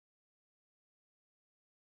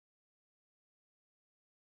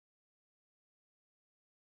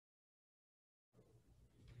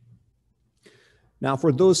Now,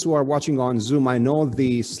 for those who are watching on Zoom, I know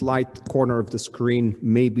the slight corner of the screen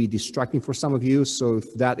may be distracting for some of you. So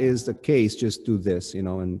if that is the case, just do this,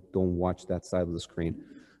 and don't watch that side of the screen.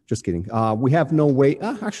 Just kidding. We have no way.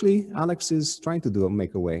 Actually, Alex is trying to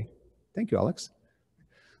make a way. Thank you, Alex.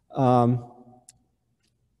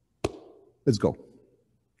 Let's go.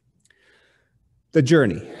 The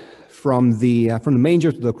journey from the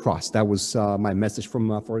manger to the cross. That was my message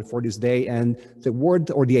for this day. And the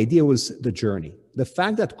word or the idea was the journey. The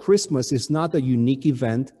fact that Christmas is not a unique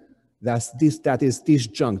event that is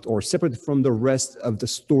disjunct or separate from the rest of the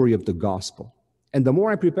story of the gospel. And the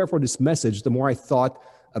more I prepare for this message, the more I thought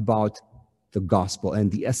about the gospel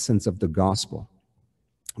and the essence of the gospel.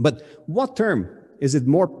 But what term is it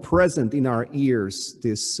more present in our ears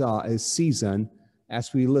this season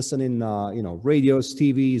as we listen in radios,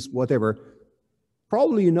 TVs, whatever?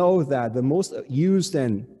 Probably you know that the most used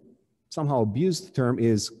and somehow abused term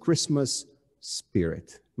is Christmas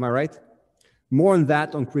spirit. Am I right? More on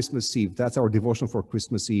that on Christmas Eve. That's our devotion for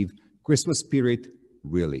Christmas Eve. Christmas spirit,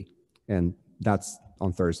 really. And that's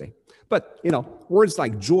on Thursday. But, words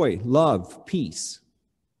like joy, love, peace,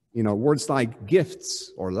 words like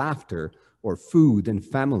gifts or laughter or food and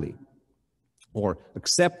family or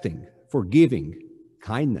accepting, forgiving,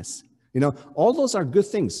 kindness, all those are good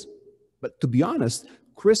things. But to be honest,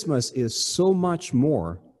 Christmas is so much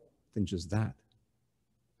more than just that.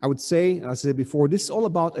 I would say, as I said before, this is all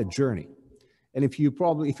about a journey. And if you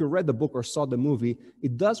read the book or saw the movie,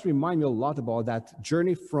 it does remind me a lot about that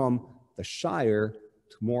journey from the Shire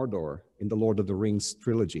to Mordor in the Lord of the Rings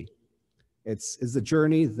trilogy. It's a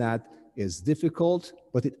journey that is difficult,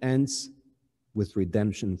 but it ends with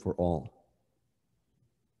redemption for all.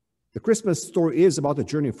 The Christmas story is about the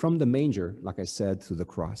journey from the manger, like I said, to the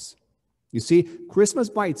cross. You see, Christmas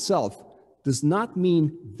by itself does not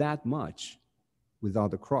mean that much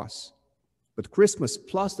without the cross. But Christmas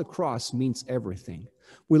plus the cross means everything.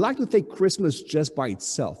 We like to take Christmas just by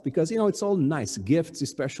itself because, it's all nice, gifts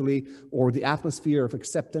especially, or the atmosphere of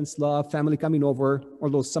acceptance, love, family coming over,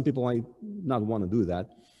 although some people might not want to do that.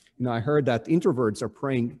 I heard that introverts are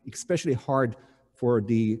praying especially hard for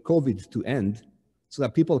the COVID to end so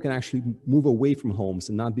that people can actually move away from homes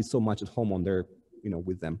and not be so much at home on their,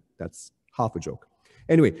 with them. That's half a joke.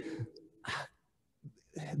 Anyway,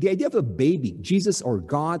 the idea of a baby, Jesus or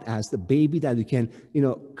God as the baby that you can,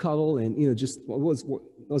 cuddle and, just, what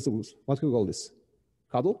can we call this?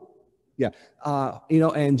 Cuddle? Yeah.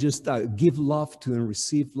 And just give love to and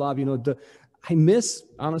receive love. I miss,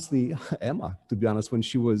 honestly, Emma, to be honest, when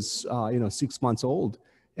she was, 6 months old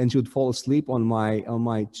and she would fall asleep on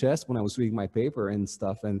my chest when I was reading my paper and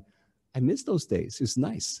stuff. And I miss those days. It's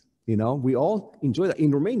nice. We all enjoy that.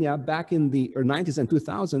 In Romania, back in the 90s and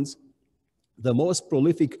 2000s, the most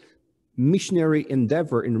prolific missionary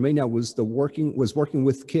endeavor in Romania was working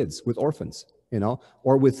with kids, with orphans,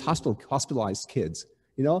 or with hospitalized kids,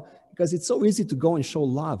 because it's so easy to go and show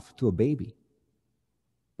love to a baby.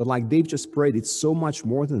 But like Dave just prayed, it's so much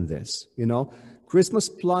more than this, Christmas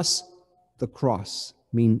plus the cross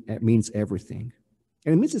means everything.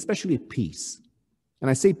 And it means especially peace. And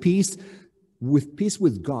I say peace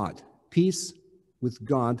with God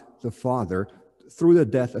the Father, through the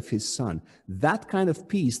death of his son. That kind of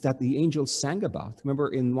peace that the angels sang about. Remember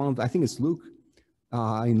in I think it's Luke.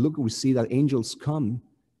 In Luke, we see that angels come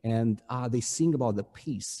and they sing about the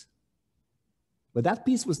peace. But that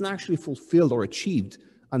peace was not actually fulfilled or achieved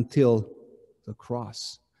until the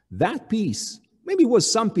cross. That peace, maybe it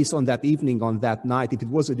was some peace on that evening, on that night, if it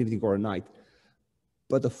was an evening or a night,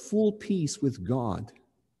 but the full peace with God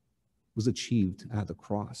was achieved at the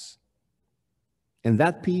cross. And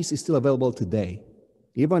that peace is still available today,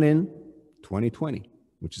 even in 2020,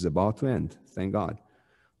 which is about to end, thank God.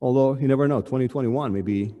 Although, you never know, 2021,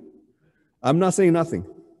 maybe. I'm not saying nothing.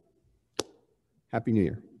 Happy New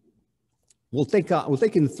Year. We'll take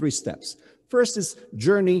in 3 steps. First is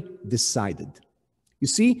journey decided. You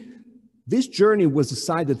see, this journey was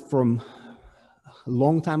decided from a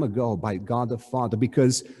long time ago by God the Father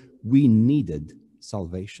because we needed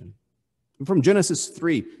salvation. From Genesis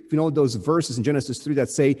 3, if you know those verses in Genesis 3 that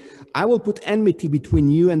say, I will put enmity between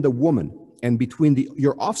you and the woman, and between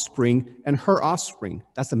your offspring and her offspring.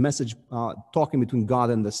 That's the message talking between God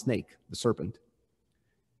and the snake, the serpent.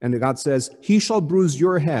 And God says, he shall bruise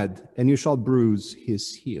your head, and you shall bruise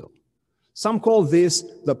his heel. Some call this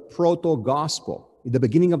the proto-gospel, the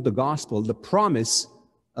beginning of the gospel, the promise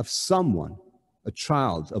of someone, a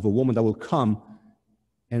child of a woman that will come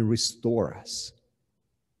and restore us.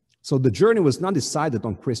 So the journey was not decided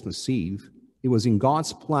on Christmas Eve. It was in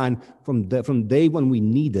God's plan from the day when we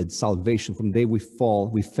needed salvation, from the day we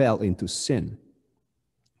fell into sin.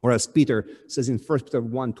 Or as Peter says in 1 Peter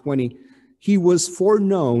 1:20, he was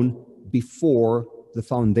foreknown before the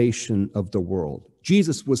foundation of the world.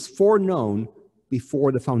 Jesus was foreknown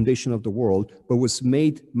before the foundation of the world, but was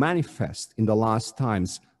made manifest in the last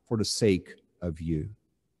times for the sake of you.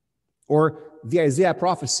 Or the Isaiah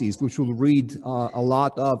prophecies, which we'll read a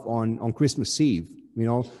lot of on Christmas Eve. You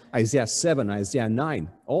know, Isaiah 7, Isaiah 9,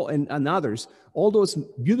 and others, all those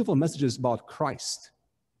beautiful messages about Christ.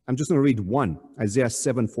 I'm just going to read one, Isaiah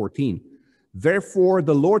 7:14. Therefore,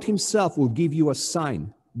 the Lord himself will give you a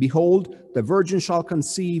sign. Behold, the virgin shall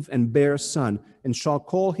conceive and bear a son, and shall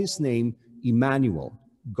call his name Emmanuel,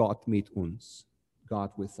 Gott mit uns,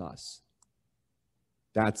 God with us.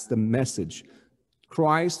 That's the message.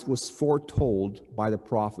 Christ was foretold by the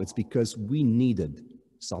prophets because we needed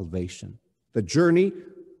salvation. The journey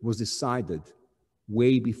was decided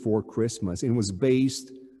way before Christmas and was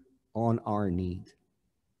based on our need.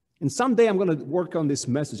 And someday I'm going to work on this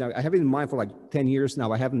message. I have it in mind for like 10 years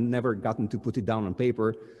now. I haven't never gotten to put it down on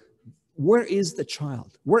paper. Where is the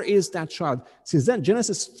child? Where is that child? Since then,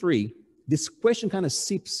 Genesis 3, this question kind of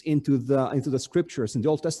seeps into the scriptures in the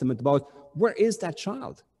Old Testament about where is that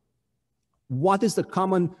child? What is the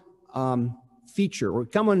common feature or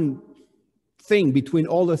common thing between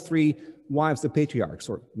all the three wives, the patriarchs,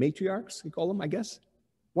 or matriarchs, you call them, I guess?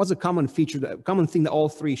 What's the common feature, the common thing that all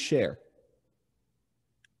three share?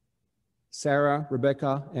 Sarah,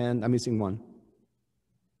 Rebecca, and I'm missing one.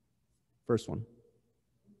 First one.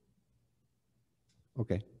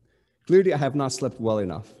 Okay. Clearly, I have not slept well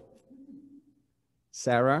enough.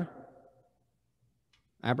 Sarah,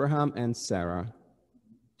 Abraham, and Sarah.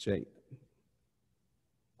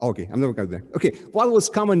 Okay, I'm never going there. Okay, what was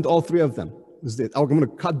common to all three of them? I'm going to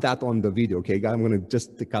cut that on the video, okay? I'm going to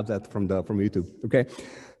just cut that from YouTube, okay?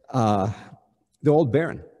 They're all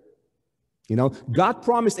barren. You know, God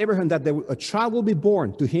promised Abraham that a child will be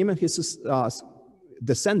born to him and his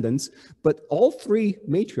descendants, but all three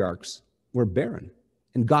matriarchs were barren,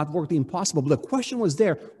 and God worked the impossible. But the question was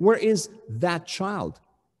there, where is that child?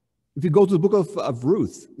 If you go to the book of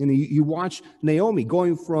Ruth, you watch Naomi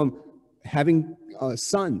going from having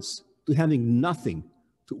sons to having nothing,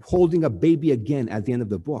 to holding a baby again at the end of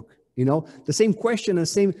the book. You know, the same question and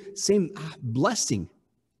same blessing.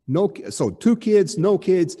 So 2 kids, no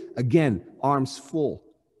kids, again, arms full.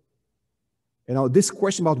 You know, this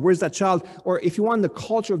question about where's that child, or if you want the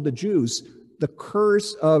culture of the Jews, the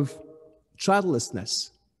curse of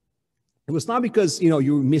childlessness. It was not because, you know,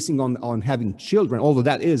 you're missing on having children, although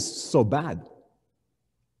that is so bad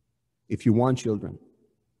if you want children.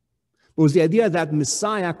 It was the idea that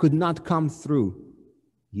Messiah could not come through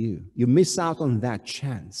you. You miss out on that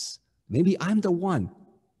chance. Maybe I'm the one.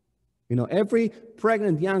 You know, every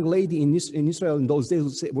pregnant young lady in Israel in those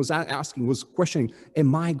days was questioning,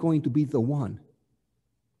 am I going to be the one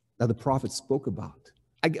that the prophet spoke about?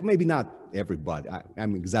 Maybe not everybody.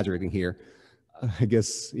 I'm exaggerating here. I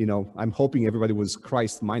guess, you know, I'm hoping everybody was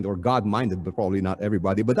Christ-minded or God-minded, but probably not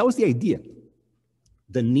everybody. But that was the idea.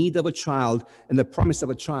 The need of a child and the promise of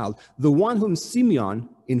a child. The one whom Simeon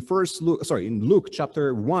in Luke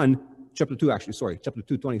chapter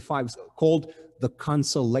 2:25 is called the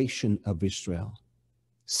consolation of Israel.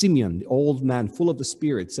 Simeon, the old man full of the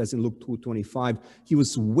Spirit, says in Luke 2:25, he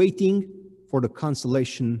was waiting for the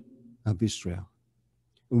consolation of Israel.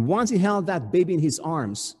 And once he held that baby in his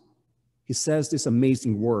arms, he says these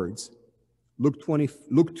amazing words. Luke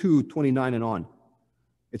 2:29 and on.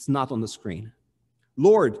 It's not on the screen.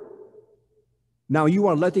 Lord, now you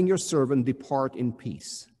are letting your servant depart in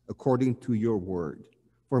peace, according to your word.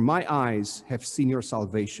 For my eyes have seen your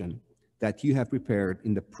salvation, that you have prepared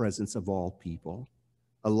in the presence of all people,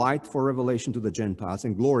 a light for revelation to the Gentiles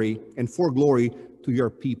and for glory to your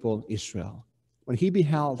people Israel. When he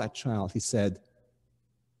beheld that child, he said,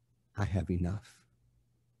 I have enough.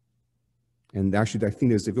 And actually, I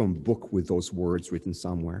think there's even a book with those words written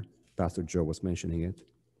somewhere. Pastor Joe was mentioning it.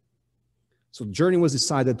 So the journey was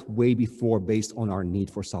decided way before based on our need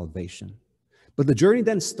for salvation. But the journey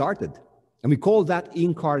then started, and we call that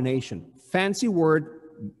incarnation. Fancy word,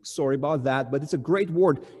 sorry about that, but it's a great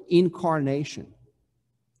word, incarnation.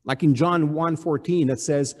 Like in John 1:14 that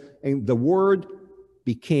says, and the word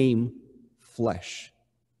became flesh,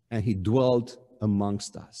 and he dwelt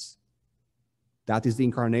amongst us. That is the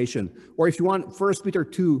incarnation. Or if you want 1 Peter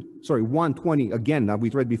 1:20, again, that we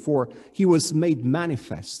read before, he was made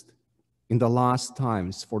manifest in the last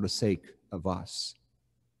times for the sake of us.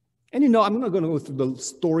 And you know, I'm not going to go through the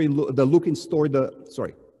story in Luke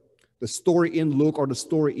or the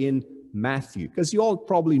story in Matthew, because you all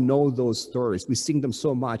probably know those stories. We sing them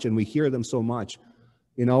so much and we hear them so much,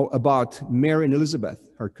 you know, about Mary and Elizabeth,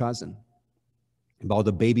 her cousin. about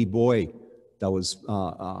the baby boy that was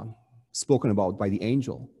spoken about by the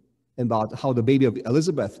angel, and about how the baby of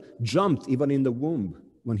Elizabeth jumped even in the womb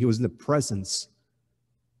when he was in the presence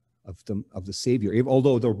of the Savior,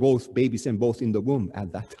 although they're both babies and both in the womb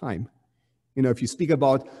at that time. You know, if you speak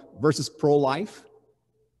about versus pro-life,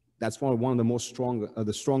 that's one of the most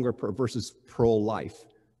stronger versus pro-life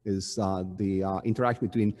is the interaction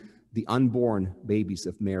between the unborn babies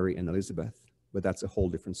of Mary and Elizabeth. But that's a whole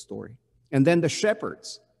different story. And then the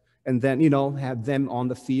shepherds, and then, you know, have them on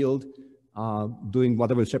the field doing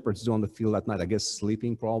whatever the shepherds do on the field at night, I guess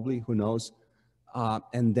sleeping probably, who knows.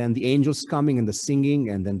 And then the angels coming and the singing,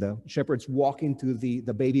 and then the shepherds walking to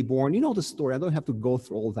the baby born. You know the story. I don't have to go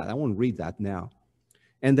through all that. I won't read that now.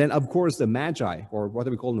 And then, of course, the magi, or what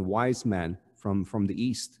do we call them, wise men from the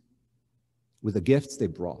east, with the gifts they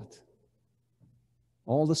brought.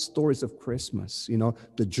 All the stories of Christmas, you know,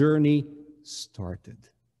 the journey started.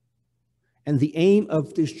 And the aim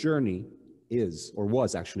of this journey is, or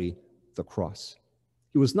was actually, the cross.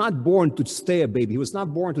 He was not born to stay a baby. He was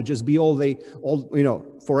not born to just be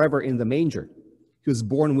forever in the manger. He was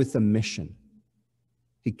born with a mission.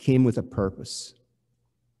 He came with a purpose.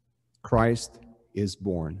 Christ is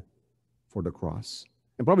born for the cross.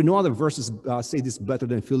 And probably no other verses say this better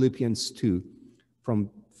than Philippians 2 from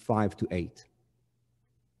 5 to 8.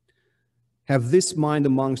 Have this mind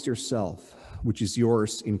amongst yourself, which is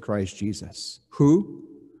yours in Christ Jesus, who,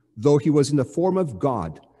 though he was in the form of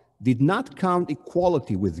God, did not count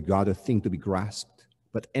equality with God a thing to be grasped,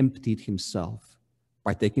 but emptied himself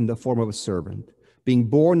by taking the form of a servant, being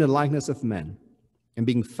born in the likeness of men, and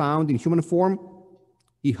being found in human form,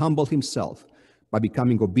 he humbled himself by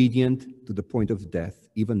becoming obedient to the point of death,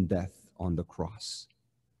 even death on the cross.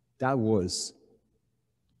 That was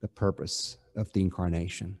the purpose of the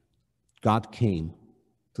incarnation. God came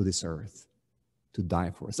to this earth to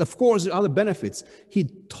die for us. Of course, there are other benefits. He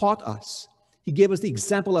taught us. He gave us the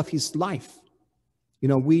example of his life. You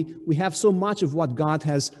know, we have so much of what God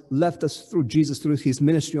has left us through Jesus, through his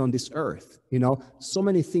ministry on this earth. You know, so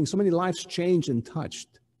many things, so many lives changed and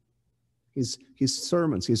touched. His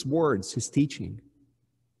sermons, his words, his teaching.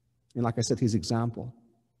 And like I said, his example.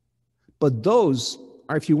 But those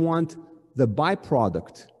are, if you want, the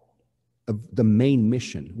byproduct of the main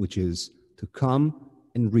mission, which is to come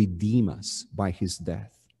and redeem us by his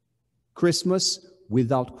death. Christmas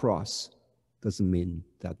without cross doesn't mean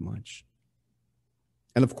that much.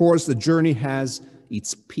 And of course, the journey has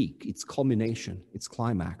its peak, its culmination, its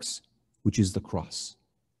climax, which is the cross.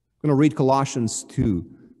 I'm going to read Colossians 2,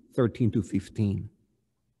 13 to 15.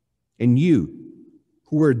 And you,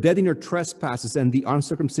 who were dead in your trespasses and the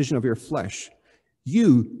uncircumcision of your flesh,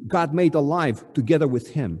 you God made alive together with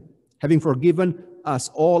him, having forgiven us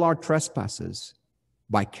all our trespasses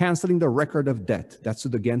by canceling the record of debt that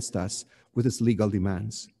stood against us with its legal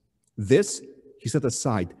demands. This he set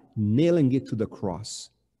aside, nailing it to the cross.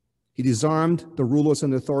 He disarmed the rulers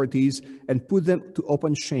and authorities and put them to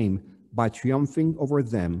open shame by triumphing over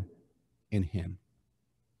them in him.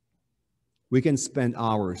 We can spend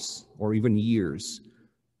hours or even years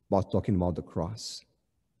about talking about the cross.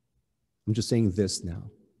 I'm just saying this now.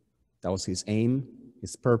 That was his aim,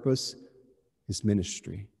 his purpose, his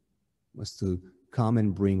ministry, was to come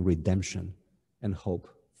and bring redemption and hope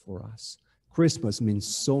for us. Christmas means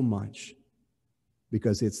so much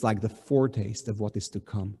because it's like the foretaste of what is to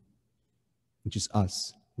come, which is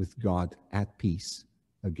us with God at peace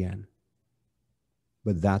again.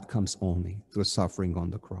 But that comes only through suffering on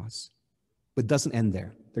the cross. But it doesn't end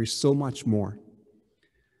there. There's so much more.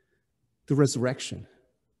 The resurrection.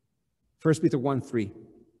 1 Peter 1:3.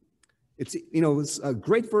 It's a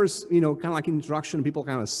great verse, kind of like an introduction. People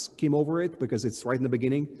kind of skim over it because it's right in the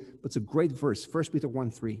beginning. But it's a great verse. 1 Peter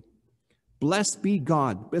 1:3. Blessed be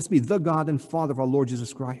the God and Father of our Lord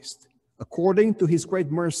Jesus Christ. According to his great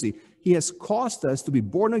mercy, he has caused us to be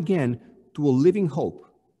born again to a living hope.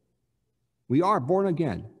 We are born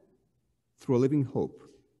again through a living hope.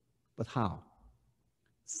 But how?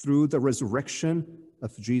 Through the resurrection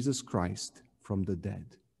of Jesus Christ from the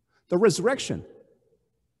dead. The resurrection.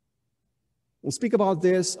 We'll speak about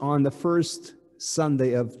this on the first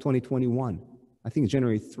Sunday of 2021. I think it's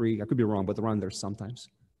January 3. I could be wrong, but around there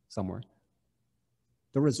somewhere.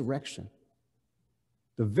 The resurrection.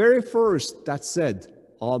 The very first that said,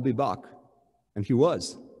 I'll be back. And he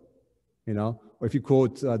was, Or if you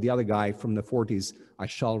quote the other guy from the 40s, I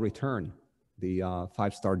shall return, the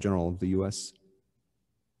five-star general of the U.S.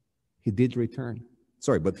 He did return.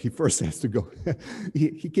 Sorry, but he first has to go.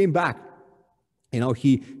 he came back.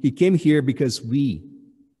 He came here because we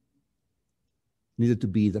needed to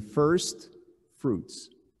be the first fruits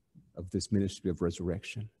of this ministry of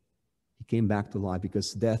resurrection. He came back to life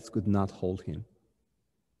because death could not hold him.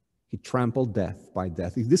 He trampled death by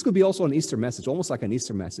death. This could be also an Easter message, almost like an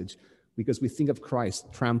Easter message, because we think of Christ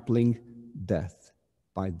trampling death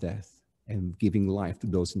by death and giving life to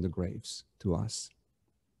those in the graves, to us.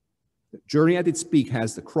 The journey at its peak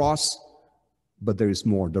has the cross, but there is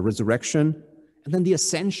more, the resurrection, and then the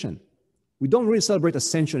ascension. We don't really celebrate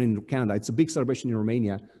ascension in Canada. It's a big celebration in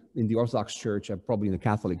Romania, in the Orthodox Church, and probably in the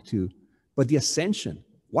Catholic too. But the ascension,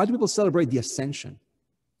 why do people celebrate the ascension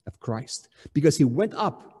of Christ? Because he went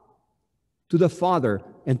up to the Father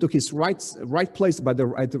and took his right place at the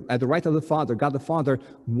right of the Father, God the Father.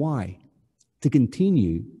 Why? To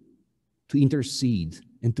continue to intercede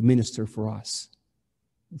and to minister for us.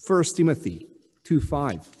 1 Timothy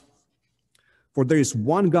 2:5. For there is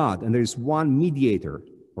one God and there is one mediator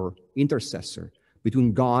or intercessor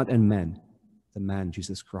between God and men, the man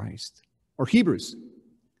Jesus Christ. Or Hebrews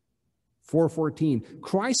 4:14.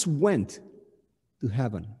 Christ went to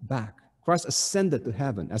heaven, back. Christ ascended to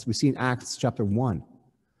heaven, as we see in Acts chapter 1,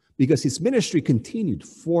 because his ministry continued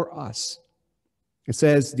for us. It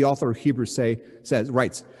says, the author of Hebrews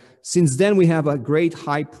writes, since then we have a great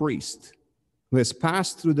high priest who has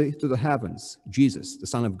passed through the heavens, Jesus, the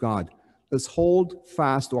Son of God. Let's hold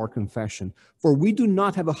fast to our confession, for we do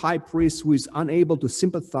not have a high priest who is unable to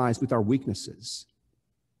sympathize with our weaknesses.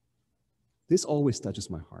 This always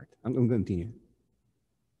touches my heart. I'm going to continue.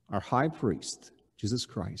 Our high priest, Jesus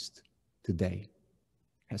Christ, today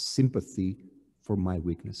has sympathy for my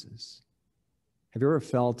weaknesses. Have you ever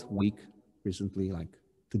felt weak recently, like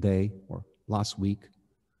today or last week?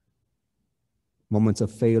 Moments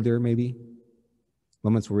of failure, maybe?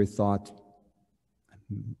 Moments where we thought, I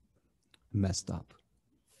messed up.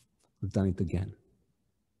 We've done it again.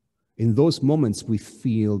 In those moments, we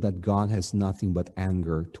feel that God has nothing but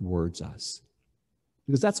anger towards us.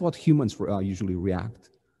 Because that's what humans usually react.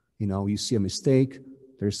 You know, you see a mistake,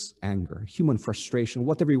 there's anger, human frustration,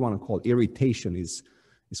 whatever you want to call it. Irritation is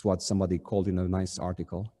what somebody called in a nice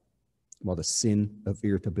article about the sin of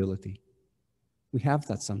irritability. We have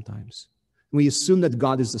that sometimes. We assume that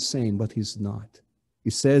God is the same, but he's not. He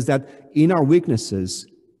says that in our weaknesses,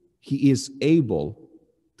 he is able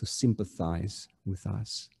to sympathize with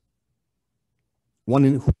us.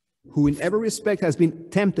 One who in every respect has been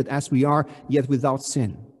tempted as we are, yet without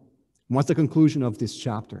sin. What's the conclusion of this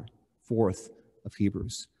chapter, 4th of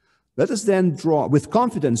Hebrews? Let us then with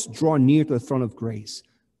confidence, draw near to the throne of grace.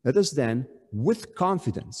 Let us then, with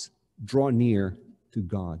confidence, draw near to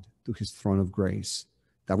God, to his throne of grace,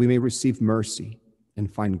 that we may receive mercy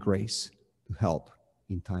and find grace to help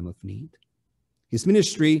in time of need. His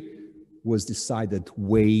ministry was decided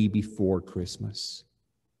way before Christmas.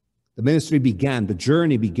 The ministry began, the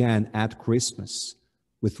journey began at Christmas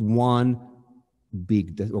with one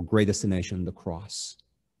big or great destination, the cross.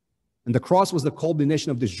 And the cross was the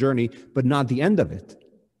culmination of this journey, but not the end of it,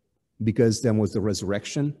 because then was the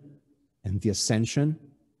resurrection and the ascension.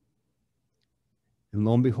 And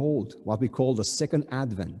lo and behold, what we call the second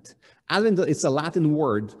advent. Advent, it's a Latin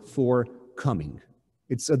word for coming.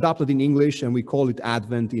 It's adopted in English, and we call it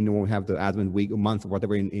Advent. You know, we have the Advent week, a month, or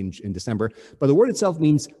whatever in December. But the word itself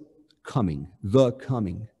means coming, the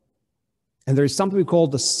coming. And there is something we call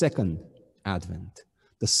the second advent,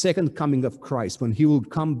 the second coming of Christ, when he will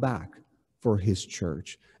come back for his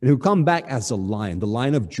church. And he will come back as a lion, the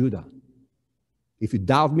Lion of Judah. If you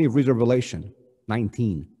doubt me, read Revelation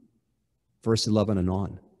 19, verse 11 and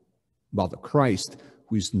on, about the Christ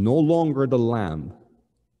who is no longer the lamb,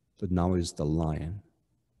 but now is the lion.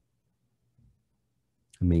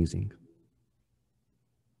 Amazing.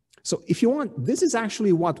 So if you want, this is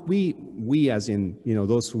actually what we as in, you know,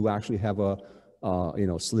 those who actually have a,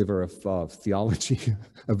 sliver of theology,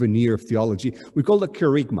 a veneer of theology, we call it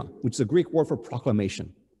kerygma, which is a Greek word for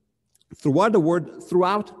proclamation. Throughout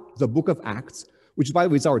the book of Acts, which by the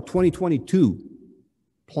way is our 2022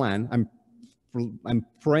 plan, I'm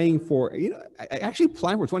praying for, I actually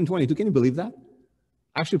plan for 2022. Can you believe that?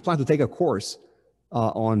 I actually plan to take a course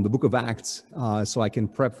on the book of Acts so I can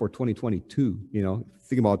prep for 2022,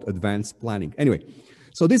 think about advanced planning. Anyway,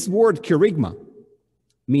 so this word kerygma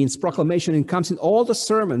means proclamation and comes in all the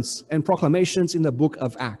sermons and proclamations in the book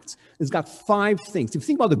of Acts. It's got 5 things. If you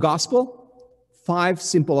think about the gospel, 5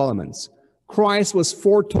 simple elements. Christ was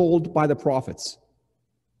foretold by the prophets.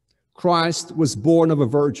 Christ was born of a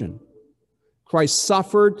virgin. Christ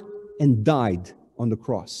suffered and died on the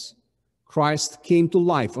cross. Christ came to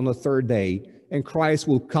life on the 3rd day, and Christ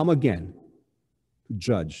will come again to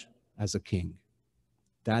judge as a king.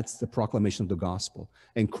 That's the proclamation of the gospel.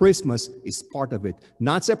 And Christmas is part of it.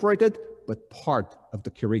 Not separated, but part of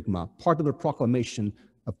the kerygma, part of the proclamation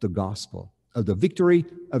of the gospel. of the victory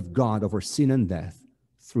of God over sin and death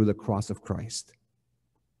through the cross of Christ.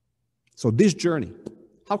 So this journey,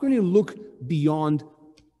 how can you look beyond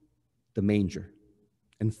the manger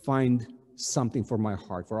and find something for my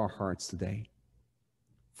heart, for our hearts today?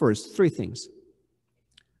 First, three things.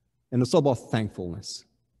 And it's all about thankfulness.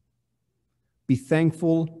 Be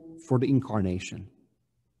thankful for the incarnation,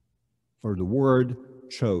 for the Word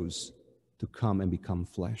chose to come and become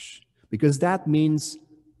flesh, because that means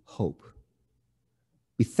hope.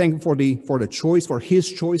 Be thankful for the choice, for His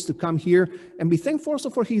choice to come here, and be thankful also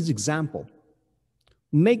for His example.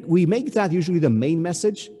 We make that usually the main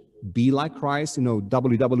message, be like Christ,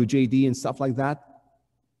 WWJD and stuff like that.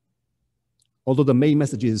 Although the main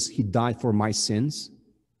message is He died for my sins.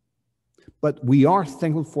 But we are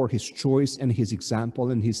thankful for His choice and His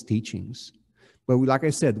example and His teachings. But like I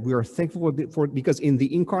said, we are thankful for because in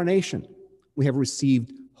the incarnation, we have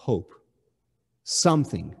received hope.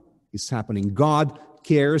 Something is happening. God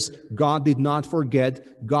cares. God did not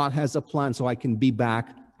forget. God has a plan so I can be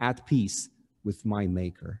back at peace with my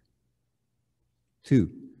Maker.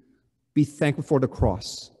 2, be thankful for the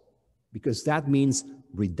cross, because that means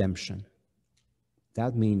redemption.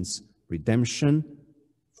 That means redemption,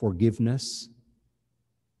 forgiveness,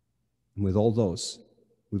 and with all those,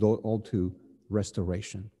 with all two,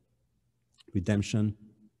 restoration. Redemption,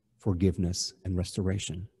 forgiveness, and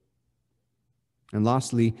restoration. And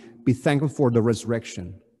lastly, be thankful for the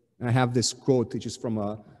resurrection. And I have this quote, which is from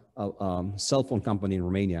a cell phone company in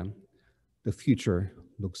Romania. The future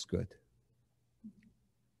looks good.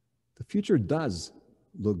 The future does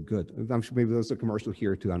look good. I'm sure maybe there was a commercial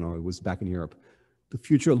here too. I don't know, it was back in Europe. The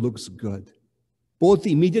future looks good. Both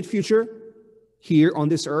the immediate future here on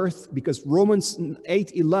this earth, because Romans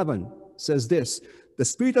 8:11 says this, the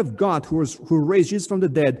Spirit of God who raised Jesus from the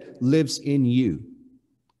dead lives in you.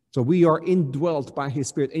 So we are indwelt by His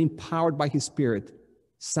Spirit, empowered by His Spirit,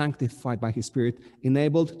 sanctified by His Spirit,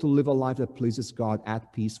 enabled to live a life that pleases God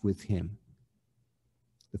at peace with Him.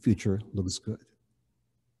 The future looks good.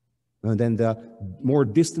 And then the more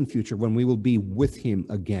distant future, when we will be with Him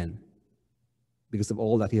again because of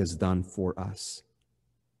all that He has done for us.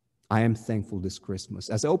 I am thankful this Christmas.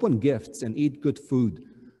 As I open gifts and eat good food,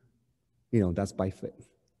 that's by faith.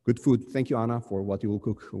 Good food. Thank you, Anna, for what you will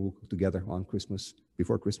cook. We'll cook together on Christmas,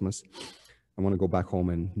 before Christmas. I want to go back home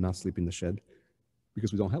and not sleep in the shed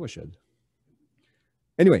because we don't have a shed.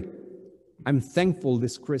 Anyway, I'm thankful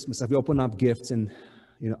this Christmas as we open up gifts and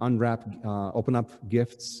open up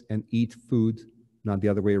gifts and eat food, not the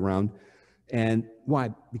other way around. And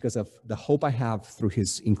why? Because of the hope I have through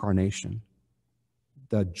His incarnation,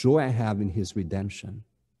 the joy I have in His redemption,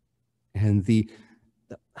 and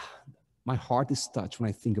my heart is touched when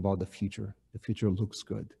I think about the future. The future looks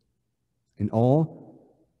good. And all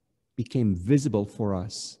became visible for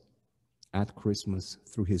us at Christmas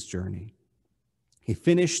through His journey. He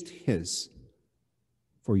finished His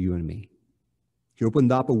for you and me. He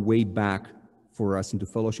opened up a way back for us into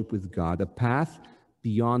fellowship with God, a path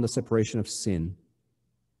beyond the separation of sin,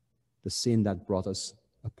 the sin that brought us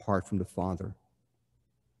apart from the Father.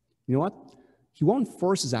 You know what? He won't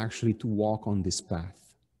force us actually to walk on this path.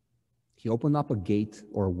 He opened up a gate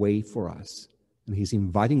or a way for us, and He's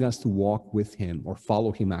inviting us to walk with Him or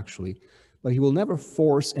follow Him actually, but He will never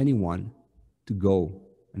force anyone to go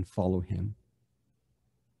and follow Him.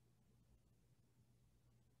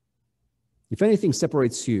 If anything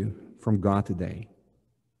separates you from God today,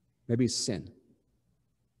 maybe it's sin,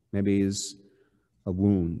 maybe it's a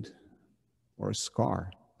wound or a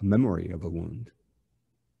scar, a memory of a wound.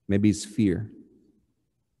 Maybe it's fear,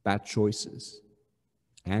 bad choices,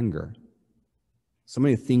 anger. So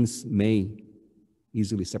many things may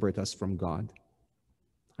easily separate us from God.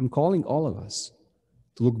 I'm calling all of us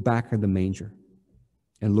to look back at the manger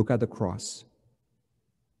and look at the cross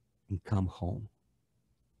and come home.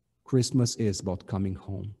 Christmas is about coming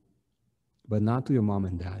home, but not to your mom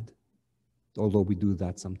and dad, although we do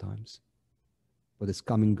that sometimes. But it's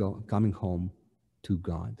coming home to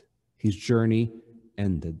God. His journey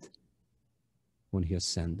ended when He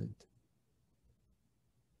ascended.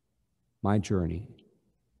 My journey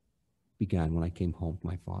began when I came home to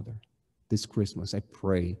my Father. This Christmas, I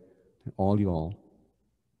pray that all y'all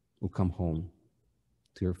will come home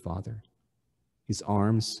to your Father. His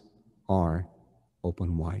arms are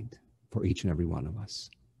open wide for each and every one of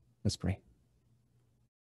us. Let's pray.